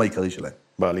 בתחום העיקרי שלהם.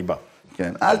 בליבה.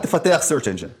 כן. אל תפתח search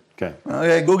engine. כן.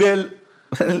 גוגל,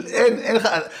 אין לך...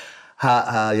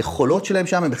 היכולות שלהם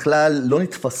שם הן בכלל לא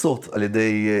נתפסות על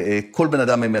ידי כל בן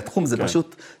אדם מהתחום, זה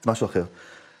פשוט משהו אחר.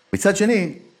 מצד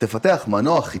שני, תפתח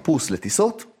מנוע חיפוש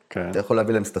לטיסות, אתה יכול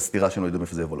להביא להם את הסתירה שהם לא ידעו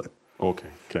איפה זה יבוא להם. אוקיי,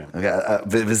 כן.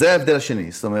 וזה ההבדל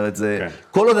השני, זאת אומרת,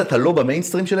 כל עוד אתה לא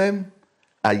במיינסטרים שלהם,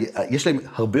 יש להם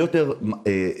הרבה יותר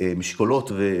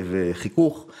משקולות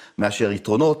וחיכוך מאשר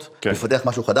יתרונות, לפתח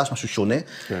משהו חדש, משהו שונה.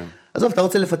 עזוב, אתה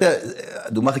רוצה לפתח,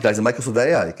 דוגמה הכי קלה, זה מייקרוסופט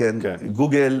וה-AI, כן?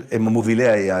 גוגל הם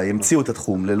המובילי ה-AI, המציאו את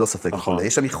התחום, ללא ספק.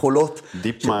 יש שם יכולות...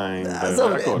 דיפ מיינד,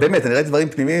 עזוב, באמת, אני ראיתי דברים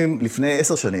פנימיים לפני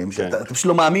 10 שנים, שאתה פשוט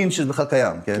לא מאמין שזה בכלל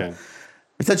קיים, כן?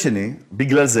 מצד שני,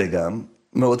 בגלל זה גם,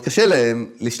 מאוד קשה להם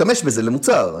להשתמש בזה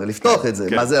למוצר, לפתוח את זה,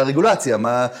 מה זה הרגולציה,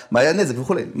 מה היה הנזק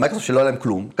וכו'. מייקרוסופט שלא היה להם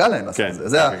כלום, קל להם לעשות את זה.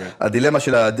 זה הדילמה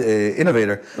של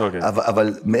ה-innovator.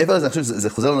 אבל מעבר לזה, אני חושב שזה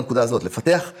חוזר לנקודה הזאת,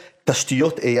 לפתח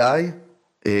תשתיות AI,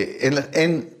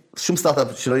 אין שום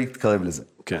סטארט-אפ שלא יתקרב לזה.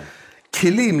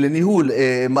 כלים לניהול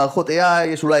מערכות AI,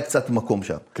 יש אולי קצת מקום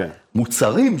שם.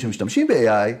 מוצרים שמשתמשים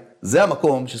ב-AI, זה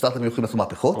המקום שסטארט-אפים יכולים לעשות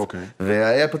מהפכות,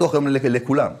 וה-AI פתוח היום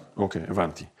לכולם. אוקיי,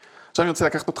 הבנתי. עכשיו אני רוצה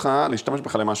לקחת אותך, להשתמש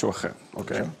בך למשהו אחר,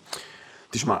 אוקיי?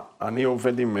 תשמע, אני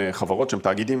עובד עם חברות שהן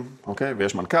תאגידים, אוקיי?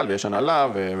 ויש מנכ"ל ויש הנהלה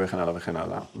וכן הלאה וכן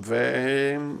הלאה.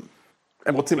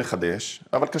 והם רוצים לחדש,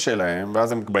 אבל קשה להם,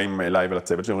 ואז הם באים אליי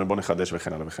ולצוות שאומרים בוא נחדש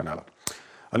וכן הלאה וכן הלאה.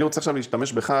 אני רוצה עכשיו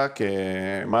להשתמש בך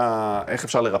איך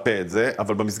אפשר לרפא את זה,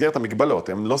 אבל במסגרת המגבלות,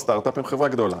 הם לא סטארט-אפ, הם חברה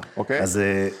גדולה, אוקיי? אז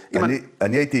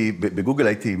אני הייתי, בגוגל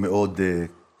הייתי מאוד...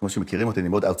 כמו שמכירים אותי, אני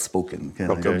מאוד outspoken,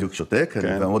 כן? אני לא בדיוק שותק,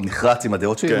 אני מאוד נחרץ עם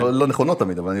הדעות שלי, לא נכונות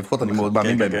תמיד, אבל לפחות אני מאוד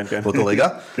מאמין בהם באותו רגע,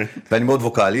 ואני מאוד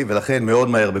ווקלי, ולכן מאוד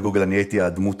מהר בגוגל אני הייתי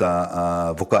הדמות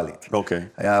הווקלית.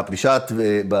 היה פגישת,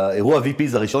 באירוע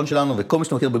VPs הראשון שלנו, וכל מי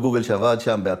שאתה מכיר בגוגל שעבד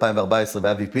שם ב-2014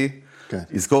 והיה VP,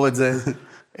 יזכור את זה.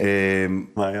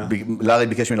 מה היה? לארי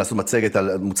ביקש ממני לעשות מצגת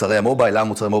על מוצרי המובייל, למה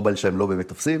מוצרי המובייל שהם לא באמת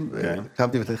תופסים,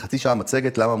 קמתי וחצי שעה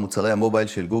מצגת, למה מוצרי המובייל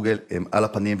של גוגל הם על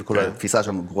הפנים וכל התפיסה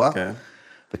שם גרועה.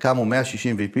 וקמו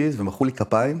 160 VPs ומחאו לי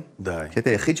כפיים. די. כי הייתי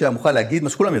היחיד שהיה מוכן להגיד מה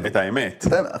שכולם יודעים. את האמת.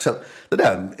 עכשיו, אתה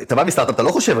יודע, אתה בא מסטארט-אפ, אתה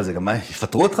לא חושב על זה, גם מה,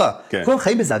 יפטרו אותך? כן. כולם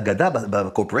חיים באיזו אגדה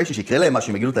בקורפוריישן, שיקרה להם מה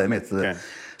שהם יגידו את האמת. כן.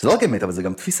 זה לא רק אמת, אבל זה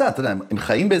גם תפיסה, אתה יודע, הם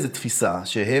חיים באיזו תפיסה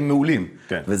שהם מעולים.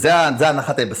 כן. וזה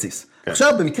הנחת הבסיס. כן.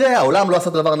 עכשיו, במקרה, העולם לא עשה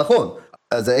את הדבר הנכון.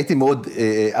 אז הייתי מאוד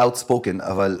outspoken,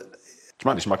 אבל...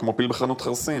 תשמע, נשמע כמו פיל בחנות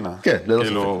חרסינה. כן,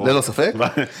 ללא ספק.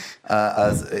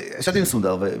 אז ישבתי עם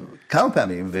סונדר וכמה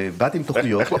פעמים, ובאתי עם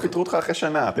תוכניות. איך לא פיטרו אותך אחרי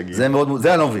שנה, תגיד? זה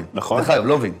אני לא מבין. נכון? זה חייב,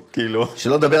 לא מבין. כאילו.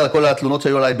 שלא לדבר על כל התלונות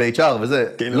שהיו עליי ב-HR וזה.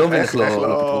 לא מבין איך לא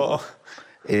פיטרו.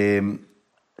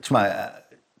 תשמע,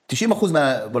 90%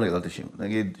 בוא נגיד, לא 90,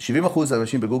 נגיד 70%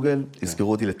 האנשים בגוגל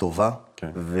יזכרו אותי לטובה,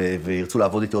 וירצו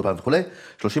לעבוד איתי עוד פעם וכו',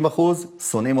 30%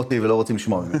 שונאים אותי ולא רוצים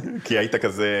לשמוע ממני. כי היית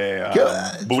כזה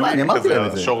בולי,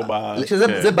 כזה שור ב...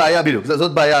 זה בעיה בדיוק,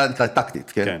 זאת בעיה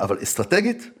טקטית, אבל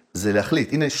אסטרטגית זה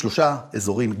להחליט, הנה 3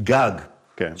 אזורים גג,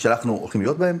 שאנחנו הולכים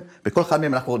להיות בהם, בכל אחד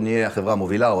מהם אנחנו נהיה החברה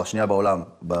המובילה או השנייה בעולם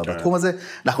בתחום הזה,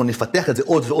 אנחנו נפתח את זה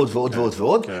עוד ועוד ועוד ועוד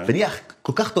ועוד, ונהיה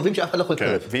כל כך טובים שאף אחד לא יכול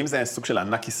להתקרב. ואם זה סוג של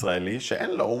ענק ישראלי,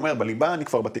 שאין לו, הוא אומר, בליבה אני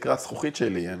כבר בתקרת זכוכית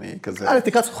שלי, אני כזה...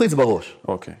 תקרת זכוכית זה בראש.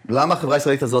 למה החברה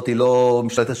הישראלית הזאת היא לא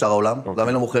משתלטת על שאר העולם? למה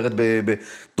היא לא מוכרת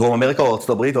בדרום אמריקה או ארצות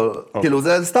הברית? כאילו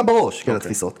זה סתם בראש, כן,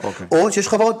 התפיסות. או שיש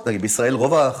חברות, בישראל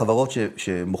רוב החברות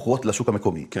שמוכרות לשוק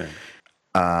המקומי.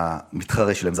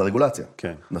 המתחרה שלהם זה הרגולציה.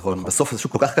 נכון? בסוף זה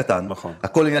שוק כל כך קטן,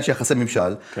 הכל עניין של יחסי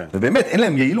ממשל, ובאמת אין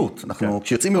להם יעילות. אנחנו,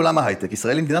 כשיוצאים מעולם ההייטק,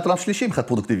 ישראל היא מדינת עולם שלישי מבחינת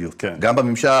פרודוקטיביות. גם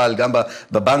בממשל, גם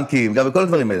בבנקים, גם בכל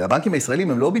הדברים האלה. הבנקים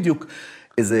הישראלים הם לא בדיוק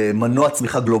איזה מנוע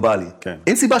צמיחה גלובלי.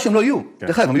 אין סיבה שהם לא יהיו.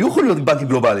 דרך אגב, הם יהיו יכולים להיות בנקים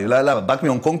גלובליים. למה? בנק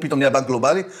מהונג קונג פתאום נהיה בנק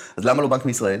גלובלי, אז למה לא בנק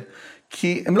מישראל?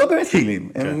 כי הם לא באמת פעילים,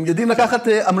 הם יודעים לקחת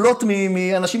עמלות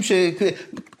מאנשים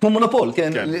כמו מונופול,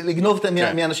 לגנוב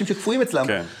מאנשים שקפואים אצלם,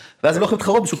 ואז הם לא יכולים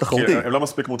להתחרות בשוק תחרותי. הם לא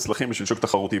מספיק מוצלחים בשביל שוק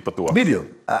תחרותי פתוח. בדיוק,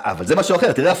 אבל זה משהו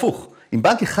אחר, תראה הפוך. אם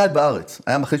בנק אחד בארץ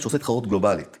היה מחליט שעושה תחרות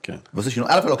גלובלית, ועושה שינוי,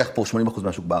 א' לא לקח פה 80%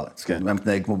 מהשוק בארץ, הוא היה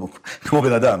מתנהג כמו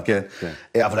בן אדם,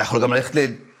 אבל יכול גם ללכת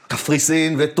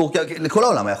לקפריסין וטורקיה, לכל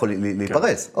העולם היה יכול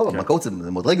להיפרס. בנקאות זה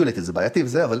מאוד רגולטי, זה בעייתי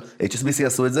וזה, אבל HSBC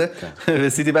עשו את זה,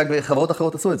 וסיטיבנק וחברות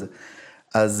אחרות עשו את זה.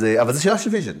 אבל זה שאלה של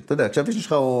ויז'ן, אתה יודע, כשהוויז'ן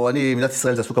שלך הוא, מדינת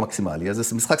ישראל זה השוק המקסימלי, אז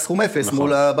זה משחק סכום אפס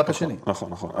מול הבנק השני.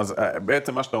 נכון. אז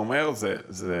בעצם מה שאתה אומר,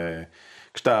 זה,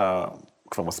 כשאתה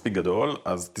כבר מספיק גדול,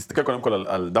 אז תסתכל קודם כל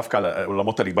דווקא על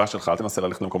עולמות הליבה שלך, אל תנסה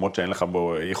ללכת למקומות שאין לך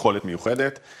בו יכולת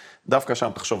מיוחדת, דווקא שם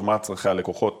תחשוב מה צרכי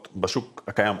הלקוחות בשוק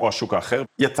הקיים או השוק האחר.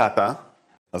 יצאת,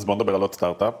 אז בוא נדבר על עוד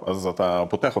סטארט-אפ, אז אתה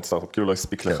פותח עוד סטארט-אפ, כאילו לא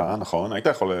הספיק לך, נכון? היית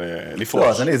יכול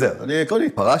לפרוש. לא, אז אני קודם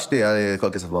פרשתי, היה לי כל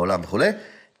הכסף בעולם וכו'.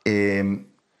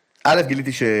 א',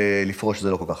 גיליתי שלפרוש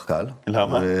זה לא כל כך קל.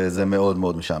 למה? זה מאוד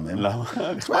מאוד משעמם. למה?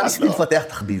 ניסיתי לפתח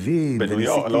תחביבים.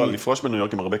 לא, לפרוש בניו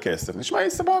יורק עם הרבה כסף, נשמע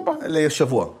לי סבבה.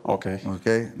 לשבוע. אוקיי.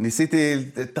 ניסיתי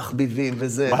תחביבים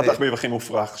וזה. מה התחביב הכי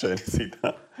מופרך שניסית?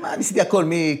 ניסיתי הכל,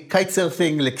 מקייט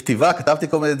סרפינג לכתיבה, כתבתי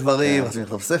כל מיני דברים, רציתי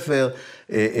לכתוב ספר,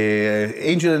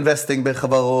 אנג'ל אינבסטינג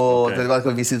בחברות, ודיברתי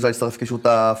כל VCs והצטרף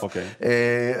כשותף,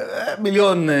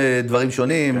 מיליון דברים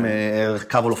שונים,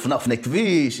 קו על אופני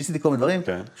כביש, ניסיתי כל מיני דברים,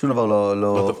 שום דבר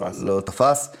לא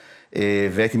תפס,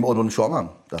 והייתי מאוד מאוד משועמם,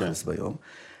 תכלס ביום.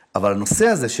 אבל הנושא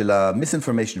הזה של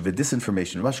ה-misinformation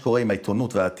ו-disinformation, ומה שקורה עם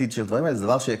העיתונות והעתיד של דברים האלה, זה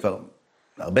דבר שכבר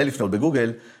הרבה לפני עוד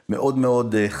בגוגל, מאוד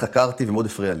מאוד חקרתי ומאוד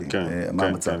הפריע לי, מה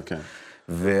המצב.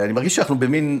 ואני מרגיש שאנחנו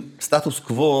במין סטטוס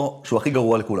קוו שהוא הכי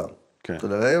גרוע לכולם.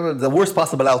 זה worst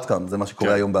possible outcome, זה מה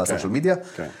שקורה היום בסושיאל מדיה.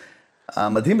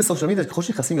 המדהים בסושיאל מדיה, ככל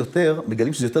שנכנסים יותר,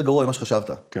 מגלים שזה יותר גרוע ממה שחשבת.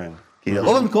 כי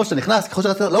רוב המקומות שאתה נכנס, ככל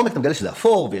שאתה לא עומד, אתה מגלה שזה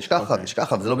אפור, ויש ככה, ויש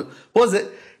ככה, וזה לא... פה זה,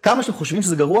 כמה שאתם חושבים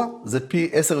שזה גרוע, זה פי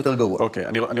 10 יותר גרוע. אוקיי,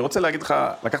 אני רוצה להגיד לך,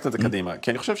 לקחת את זה קדימה,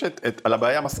 כי אני חושב שעל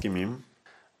הבעיה מסכימים.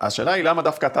 השאלה היא למה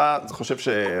דווקא אתה חושב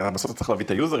שבסוף אתה צריך להביא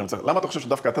את היוזרים, למה אתה חושב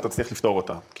שדווקא אתה תצליח לפתור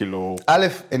אותה? כאילו... א',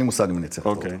 אין לי מושג אם אני צריך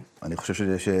לפתור. אני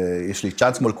חושב שיש לי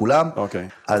צ'אנס מול כולם. אוקיי.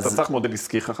 אז אתה צריך מודל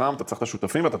עסקי חכם, אתה צריך את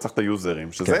השותפים ואתה צריך את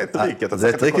היוזרים, שזה טריק, כי אתה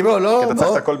צריך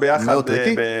את הכל ביחד.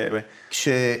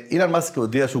 כשאילן מאסק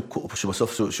הודיע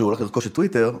שבסוף שהוא הולך לרכוש את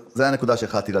טוויטר, זה הנקודה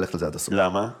שהחלטתי ללכת לזה עד הסוף.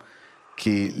 למה?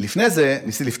 כי לפני זה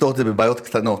ניסיתי לפתור את זה בבעיות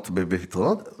קטנות,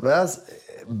 בפתרונות, ואז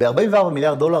ב$44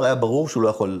 מיליארד היה ברור שהוא לא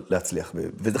יכול להצליח,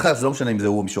 ודרך אגב זה לא משנה אם זה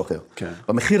הוא או מישהו אחר.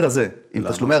 במחיר הזה,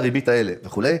 עם תשלומי הריבית האלה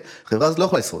וכולי, החברה הזאת לא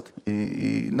יכולה לשרוד,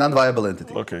 היא non-viable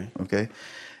entity. אוקיי.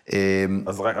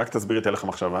 אז רק תסביר איתי עליך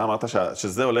מחשבה, אמרת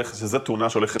שזה תאונה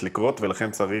שהולכת לקרות,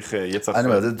 ולכן צריך יצר... אני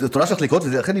אומר, זו תאונה שהולכת לקרות,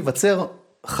 ולכן ייווצר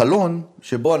חלון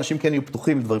שבו אנשים כן יהיו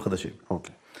פתוחים לדברים חדשים.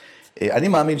 אוקיי. אני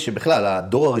מאמין שבכלל,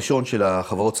 הדור הראשון של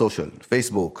החברות סושיאל,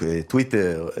 פייסבוק,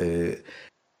 טוויטר,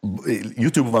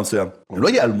 יוטיוב במובן מסוים, הם לא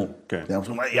ייעלמו.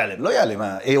 לא ייעלם,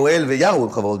 AOL ויארו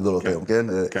הם חברות גדולות היום, כן?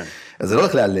 אז זה לא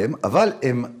הולך להיעלם, אבל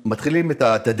הם מתחילים את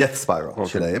ה-death spiral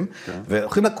שלהם,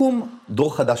 והולכים לקום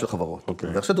דור חדש של חברות.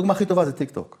 ועכשיו הדוגמה הכי טובה זה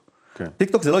טיק טוק.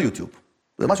 טיק טוק זה לא יוטיוב,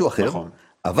 זה משהו אחר,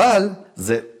 אבל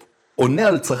זה עונה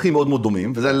על צרכים מאוד מאוד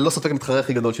דומים, וזה לא ספק המתחרה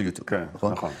הכי גדול של יוטיוב.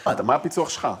 נכון. מה הפיצוח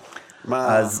שלך?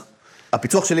 אז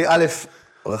הפיצוח שלי, א',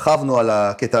 רכבנו על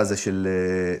הקטע הזה של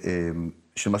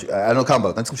היה לנו כמה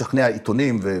בעיות, אני צריך לשכנע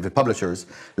עיתונים ופאבלישרס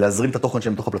להזרים את התוכן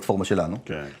שלהם בתוך הפלטפורמה שלנו,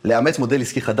 לאמץ מודל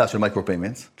עסקי חדש של מייקרו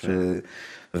פיימנטס,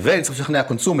 ואני צריך לשכנע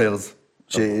קונסומרס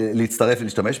להצטרף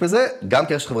ולהשתמש בזה, גם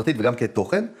כרשת חברתית וגם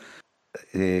כתוכן.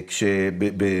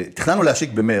 תכננו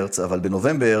להשיק במרץ, אבל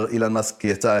בנובמבר אילן מאסק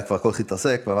יצא, כבר הכל התחיל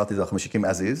להתרסק, ואמרתי, אנחנו משיקים as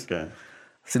is.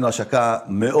 עשינו השקה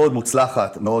מאוד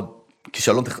מוצלחת, מאוד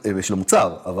כישלון של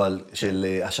המוצר, אבל של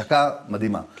השקה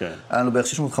מדהימה. היה לנו בערך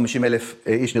 650,000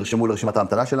 איש נרשמו לרשימת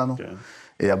ההמתנה שלנו,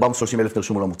 430,000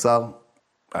 נרשמו למוצר,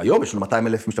 היום יש לנו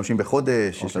 200,000 משתמשים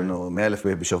בחודש, יש לנו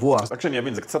 100,000 בשבוע. אז רק שאני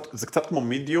אבין, זה קצת כמו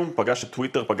מידיום, פגש את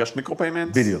טוויטר, פגש מיקרו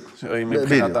פיימנט? בדיוק.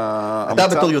 אתה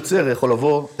בתור יוצר יכול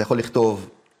לבוא, אתה יכול לכתוב,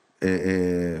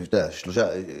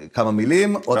 כמה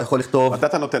מילים, או אתה יכול לכתוב... מתי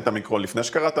אתה נותן את המיקרו, לפני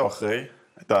שקראת או אחרי?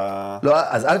 לא,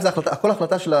 אז א' זה הכל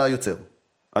החלטה של היוצר.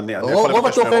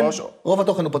 רוב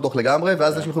התוכן הוא פתוח לגמרי,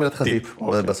 ואז אנשים יכולים לתת לך טיפ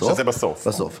בסוף. שזה בסוף.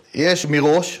 בסוף. יש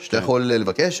מראש שאתה יכול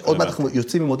לבקש, עוד מעט אנחנו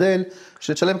יוצאים ממודל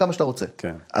שתשלם כמה שאתה רוצה.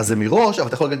 אז זה מראש, אבל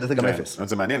אתה יכול לתת גם אפס.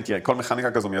 זה מעניין, כי כל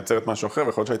מכניקה כזו מייצרת משהו אחר,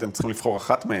 ויכול להיות שהייתם צריכים לבחור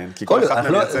אחת מהן, כי כל אחת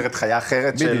מהן מייצרת חיה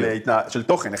אחרת של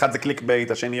תוכן. אחד זה קליק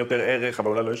בייט, השני יותר ערך, אבל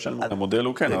אולי לא ישלמו. המודל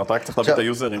הוא כן, אתה רק צריך להביא את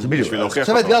היוזרים בשביל להוכיח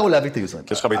אותו. עכשיו האתגר הוא להביא את היוזרים.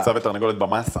 כי יש לך ביצה ותרנגולת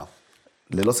במסה.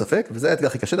 ללא ספק, וזה האתגר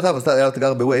הכי קשה לך, אבל זה היה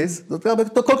אתגר בווייז, זה אתגר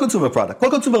בכל קונסומר פרודקט. כל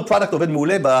קונסומר פרודקט עובד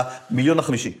מעולה ב1,500,000.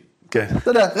 כן. אתה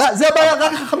יודע, זה הבעיה,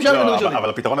 רק 5 מיליון ראשונים. אבל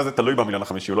הפתרון הזה תלוי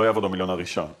ב1,500,000, הוא לא יעבוד ב1,000,000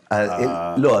 הראשון.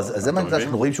 לא, אז זה מה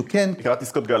שאנחנו רואים שהוא כן. קראתי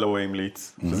סקוט גלווי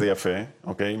המליץ, שזה יפה,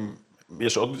 אוקיי?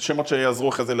 יש עוד שמות שיעזרו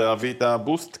אחרי זה להביא את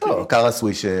הבוסט? קארה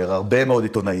סווישר, הרבה מאוד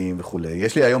עיתונאים וכו'.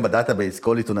 יש לי היום בדאטאבייס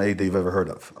כל עיתונאי they've ever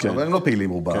heard of. אבל הם לא פעילים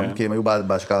רובם, כי הם היו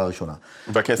בהשקעה הראשונה.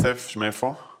 והכסף,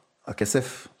 מאיפה?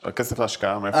 הכסף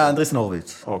להשקעה, מאיפה? אנדריס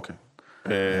נורוביץ. אוקיי.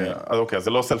 אוקיי, אז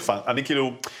זה לא סלפן.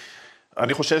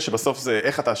 אני חושב שבסוף זה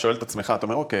איך אתה שואל את עצמך, אתה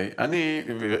אומר, אוקיי,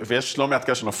 ויש לא מעט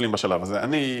כאלה שנופלים בשלב הזה,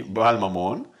 אני בעל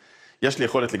ממון, יש לי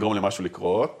יכולת לגרום למשהו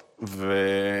לקרות,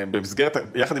 ובמסגרת,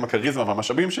 יחד עם הקריזמה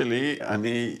והמשאבים שלי,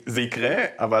 זה יקרה,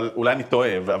 אבל אולי אני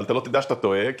טועה, אבל אתה לא תדע שאתה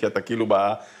טועה, כי אתה כאילו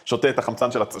שותה את החמצן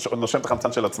נושם את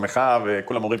החמצן של עצמך,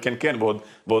 וכולם אומרים כן, כן,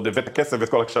 ועוד הבאת כסף ואת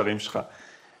כל הקשרים שלך.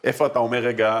 איפה אתה אומר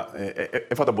רגע,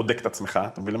 איפה אתה בודק את עצמך?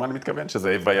 אתה מבין למה אני מתכוון?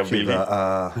 שזה וייבילי.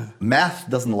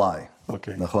 math doesn't lie,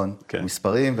 נכון?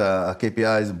 מספרים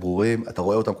וה-KPIs ברורים, אתה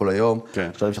רואה אותם כל היום,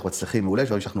 יש דברים שאנחנו מצליחים מעולה, יש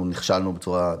דברים שאנחנו נכשלנו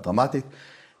בצורה דרמטית,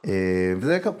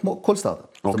 וזה כמו כל סטארט-אפ.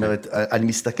 זאת אומרת, אני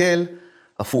מסתכל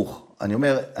הפוך, אני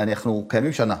אומר, אנחנו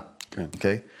קיימים שנה,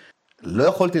 אוקיי? לא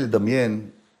יכולתי לדמיין,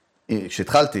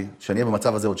 כשהתחלתי, שאני אהיה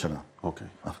במצב הזה עוד שנה. אוקיי.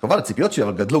 כמובן, הציפיות שלי,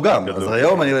 אבל גדלו גם, אז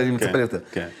היום אני מצפה ליותר.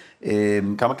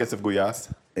 כמה כסף גויס?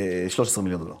 13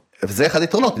 מיליון דולר. וזה אחד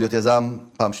היתרונות, להיות יזם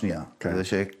פעם שנייה. זה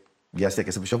שגייסתי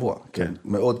הכסף בשבוע.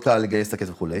 מאוד קל לגייס את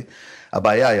הכסף וכולי.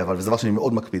 הבעיה היא, אבל, וזה דבר שאני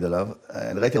מאוד מקפיד עליו,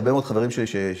 ראיתי הרבה מאוד חברים שלי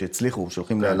שהצליחו,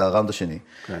 שהולכים לראונד השני.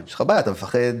 יש לך בעיה, אתה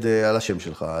מפחד על השם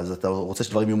שלך, אז אתה רוצה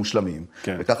שדברים יהיו מושלמים,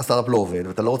 וככה סטארט-אפ לא עובד,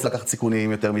 ואתה לא רוצה לקחת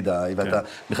סיכונים יותר מדי, ואתה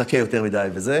מחכה יותר מדי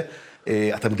וזה.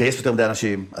 אתה מגייס יותר מדי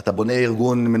אנשים, אתה בונה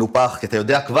ארגון מנופח, כי אתה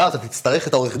יודע כבר, אתה תצטרך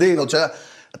את העורך דין, עוד שעה,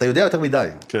 אתה יודע יותר מדי.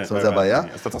 זאת אומרת, זה הבעיה.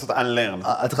 אז אתה צריך לעשות unlearn.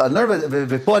 אתה צריך unlearn,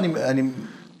 ופה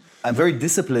I'm very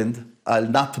disciplined על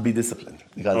not to be disciplined,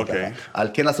 נקרא לזה ככה. על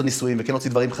כן לעשות ניסויים, וכן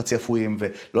להוציא דברים חצי אפויים,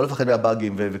 ולא לפחד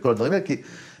מהבאגים, וכל הדברים האלה, כי,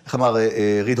 איך אמר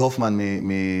ריד הופמן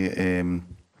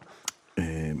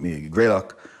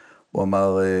מגריילוק, הוא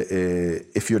אמר,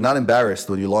 if you're not embarrassed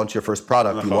when you launch your first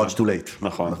product, you launch too late.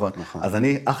 נכון. אז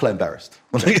אני אחלה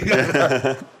embarrassed.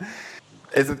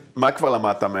 מה כבר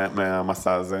למדת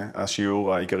מהמסע הזה?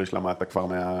 השיעור העיקרי שלמדת כבר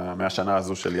מהשנה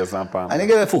הזו של יזם פעם? אני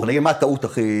אגיד הפוך, אני אגיד מה הטעות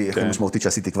הכי משמעותית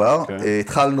שעשיתי כבר.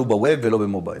 התחלנו בווב ולא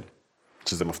במובייל.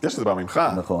 שזה מפתיע שזה בא ממך.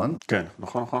 נכון. כן,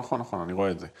 נכון, אני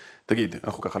רואה את זה. תגיד,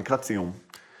 אנחנו ככה לקראת סיום.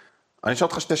 אני אשאל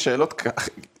אותך שתי שאלות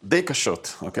די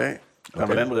קשות, אוקיי?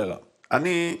 אבל אין ברירה.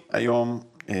 אני היום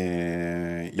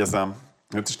יזם,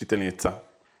 אני רוצה שתיתן לי עצה.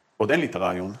 עוד אין לי את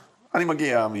הרעיון. אני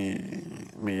מגיע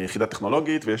מיחידה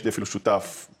טכנולוגית, ויש לי אפילו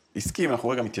שותף עסקי, ואנחנו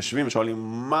רגע מתיישבים ושואלים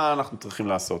מה אנחנו צריכים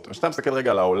לעשות. כשאתה מסתכל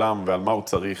רגע על העולם ועל מה הוא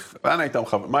צריך,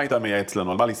 מה היית מייעץ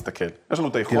לנו, על מה להסתכל? יש לנו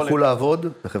את היכולת. תלכו לעבוד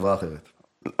בחברה אחרת.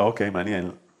 אוקיי,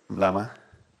 מעניין. למה?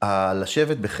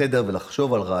 לשבת בחדר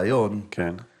ולחשוב על רעיון,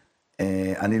 כן.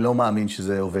 אני לא מאמין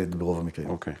שזה עובד ברוב המקרים.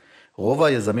 אוקיי. רוב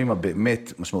היזמים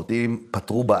הבאמת משמעותיים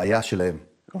פתרו בעיה שלהם.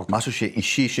 משהו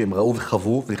שאישי שהם ראו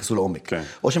וחוו ונכנסו לעומק.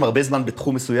 או שהם הרבה זמן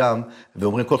בתחום מסוים,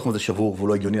 ואומרים כל תחום הזה שבור, והוא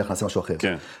לא הגיוני, אנחנו נעשה משהו אחר.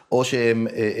 או שהם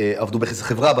עבדו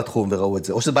בחברה בתחום וראו את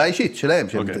זה, או שזו בעיה אישית שלהם.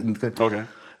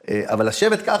 אבל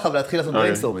לשבת ככה ולהתחיל לעשות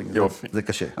בריינסטורמינג, זה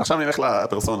קשה. עכשיו אני אלך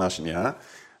לפרסונה השנייה.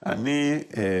 אני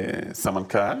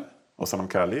סמנכ"ל, או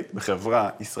סמנכ"לית, בחברה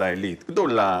ישראלית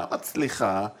גדולה,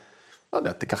 מצליחה, לא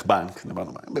יודע, תיקח בנק,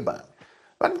 דיברנו בבנק.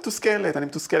 ואני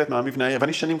מתוסכלת מהמבנה,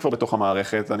 ואני שנים כבר בתוך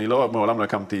המערכת, אני מעולם לא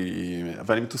הקמתי,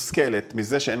 ואני מתוסכלת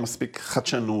מזה שאין מספיק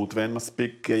חדשנות, ואין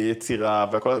מספיק יצירה,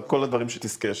 וכל הדברים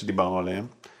שדיברנו עליהם.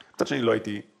 קצת שאני לא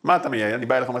הייתי, מה אתה מייעד? אני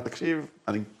בא אליך ואומר, תקשיב,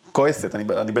 אני כועסת,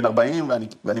 אני בן 40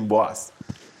 ואני מבואס.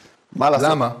 מה לעשות?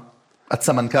 למה? את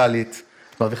סמנכ"לית,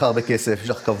 את מרוויחה הרבה כסף, יש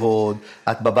לך כבוד,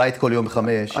 את בבית כל יום ב5.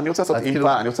 אני רוצה לעשות אימפקט,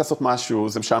 אני רוצה לעשות משהו,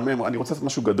 זה משעמם, אני רוצה לעשות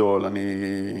משהו גדול,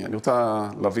 אני רוצה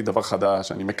להביא דבר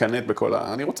חדש, אני מקנט בכל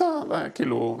אני רוצה,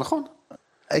 כאילו, נכון.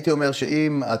 הייתי אומר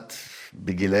שאם את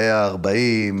בגילי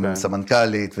ה-40,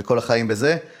 סמנכ"לית וכל החיים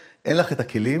בזה, אין לך את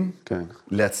הכלים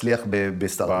להצליח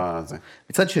בסטארט-אפ.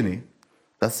 מצד שני,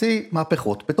 תעשי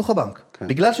מהפכות בתוך הבנק.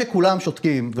 בגלל שכולם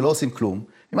שותקים ולא עושים כלום,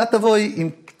 אם את תבואי עם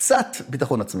קצת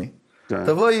ביטחון עצמי,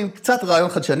 תבואי עם קצת רעיון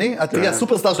חדשני, את תהיה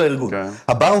הסופרסטאר של הארגון.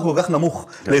 הבר הוא כל כך נמוך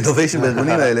לאינוביישן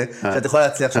בארגונים האלה, שאת יכולה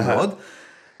להצליח שם מאוד.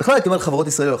 בכלל הייתי אומר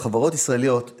חברות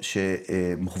ישראליות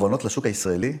שמוכוונות לשוק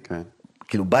הישראלי,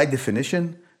 כאילו by definition,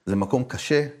 זה מקום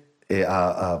קשה,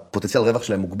 הפוטנציאל רווח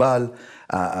שלהם מוגבל,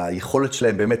 היכולת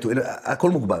שלהם באמת, הכל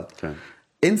מוגבל.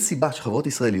 אין סיבה שחברות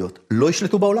ישראליות לא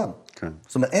ישלטו בעולם.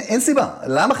 זאת אומרת, אין סיבה.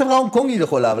 למה חברה הונג קונגית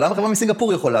יכולה, ולמה חברה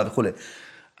מסינגפור יכולה וכו'.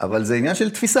 אבל זה עניין של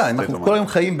תפיסה, אם אנחנו כל היום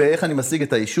חיים באיך אני משיג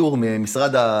את האישור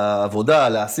ממשרד העבודה,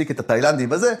 להעסיק את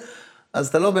התאילנדים וזה, אז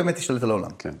אתה לא באמת תשתלט על העולם.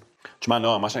 כן. תשמע,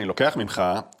 נועם, מה שאני לוקח ממך,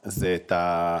 זה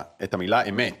את המילה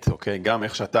אמת, אוקיי? גם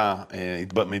איך שאתה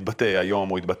מתבטא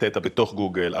היום, או התבטאת בתוך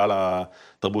גוגל, על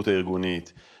התרבות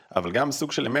הארגונית, אבל גם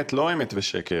סוג של אמת, לא אמת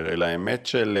ושקר, אלא אמת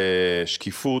של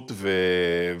שקיפות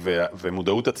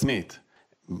ומודעות עצמית.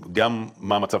 גם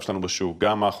מה המצב שלנו בשוק,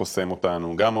 גם מה חוסם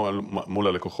אותנו, גם מול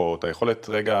הלקוחות, היכולת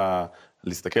רגע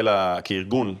להסתכל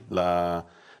כארגון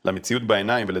למציאות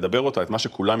בעיניים ולדבר אותה, את מה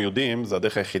שכולם יודעים, זה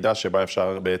הדרך היחידה שבה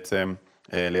אפשר בעצם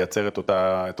לייצר את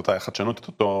אותה חדשנות,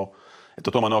 את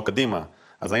אותו מנוע קדימה.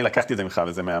 אז אני לקחתי את זה ממך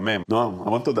וזה מהמם. נועם,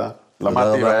 המון תודה.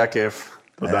 למדתי והיה כיף.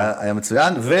 תודה. היה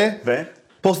מצוין,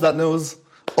 post.news,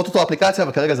 אוטוטו אפליקציה,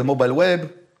 וכרגע זה מובייל ווב,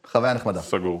 חוויה נחמדה.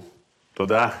 סגור.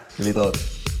 תודה. להתראות.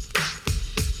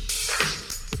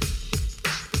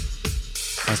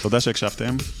 אז תודה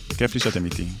שהקשבתם. כיף לי שאתם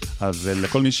איתי. אז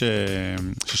לכל מי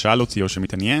ששאל אותי או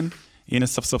שמתעניין, הנה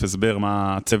סוף סוף הסבר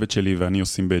מה הצוות שלי ואני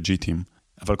עושים ב-G-Team.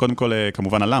 אבל קודם כל,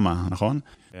 כמובן, הלמה, נכון?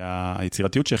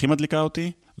 היצירתיות שהכי מדליקה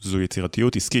אותי, זו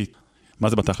יצירתיות עסקית. מה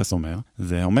זה בתכלס אומר?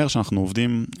 זה אומר שאנחנו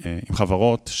עובדים עם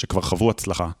חברות שכבר חוו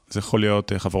הצלחה. זה יכול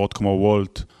להיות חברות כמו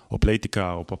וולט, או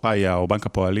פלייטיקה, או פפאיה, או בנק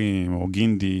הפועלים, או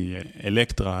גינדי,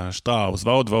 אלקטרה, שטראוס,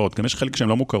 ועוד ועוד. גם יש חלק שהן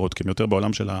לא מוכרות, כי הן יותר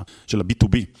בעולם של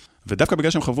ה-B2B. ודווקא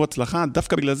בגלל שהן חוו הצלחה,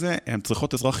 דווקא בגלל זה הן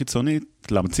צריכות עזרה חיצונית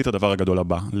להמציא את הדבר הגדול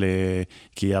הבא.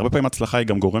 כי הרבה פעמים הצלחה היא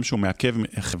גם גורם שהוא מעכב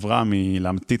חברה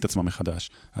מלהמציא את עצמה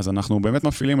מחדש. אז אנחנו באמת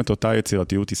מפעילים את אותה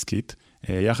יצירתיות עסקית,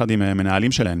 יחד עם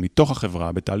מנהלים שלהם, מתוך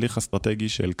החברה, בתהליך אסטרטגי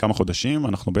של כמה חודשים,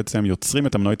 אנחנו בעצם יוצרים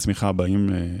את המנועי צמיחה הבאים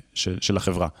של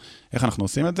החברה. איך אנחנו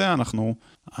עושים את זה?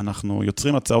 אנחנו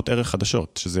יוצרים הצעות ערך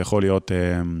חדשות, שזה יכול להיות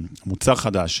מוצר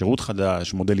חדש, שירות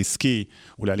חדש, מודל עסקי,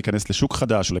 אולי להיכנס לשוק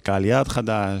חדש, או לקהל יעד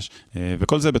חדש,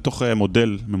 וכל זה בתוך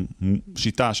מודל,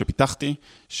 שיטה שפיתחתי,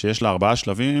 שיש לה 4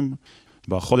 שלבים.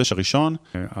 בחודש הראשון,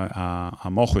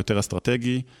 המוח הוא יותר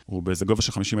אסטרטגי, הוא באיזה גובה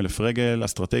של 50,000 רגל,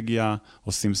 אסטרטגיה,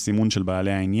 עושים סימון של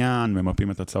בעלי העניין,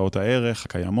 ממפים את הצעות הערך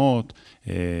הקיימות,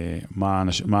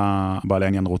 מה בעלי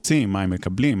העניין רוצים, מה הם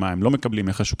מקבלים, מה הם לא מקבלים,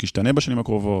 איך השוק ישתנה בשנים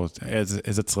הקרובות,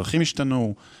 איזה צרכים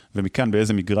ישתנו, ומכאן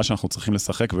באיזה מגרש אנחנו צריכים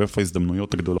לשחק, ואיפה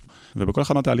ההזדמנויות הגדולות. ובכל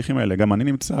אחד מהתהליכים האלה, גם אני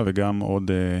נמצא, וגם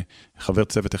עוד חבר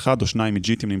צוות אחד או 2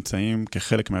 מ-G-Team נמצאים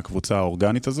כחלק מהקבוצה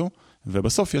האורגנית הזו,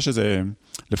 ובסוף יש איזה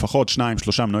לפחות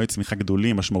 2-3 מנועי צמיחה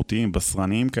גדולים, משמעותיים,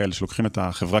 בשרניים כאלה, שלוקחים את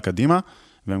החברה קדימה,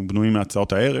 והם בנויים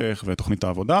מהצעות הערך ותוכנית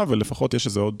העבודה, ולפחות יש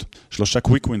איזה עוד 3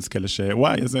 quick wins כאלה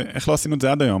שוואי, איך לא עשינו את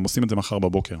זה עד היום, עושים את זה מחר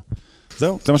בבוקר.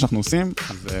 זהו, זה מה שאנחנו עושים,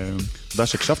 אז תודה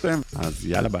שהקשבתם, אז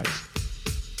יאללה ביי.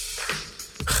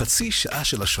 חצי שעה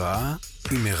של השראה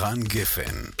עם ערן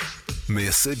גפן,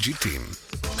 מייסד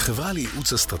G-Team, חברה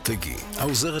לייעוץ אסטרטגי,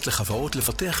 העוזרת לחברות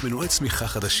לפתח מנועי צמיחה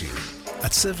חדשים.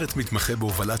 הצוות מתמחה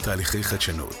בהובלת תהליכי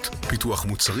חדשנות, פיתוח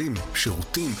מוצרים,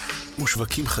 שירותים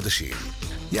ושווקים חדשים.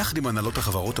 יחד עם הנהלות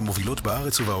החברות המובילות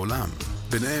בארץ ובעולם,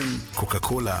 ביניהם קוקה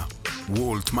קולה,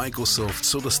 וולט, מייקרוסופט,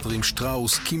 סודה סטרים,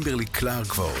 שטראוס, קימברלי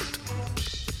קלארק ועוד.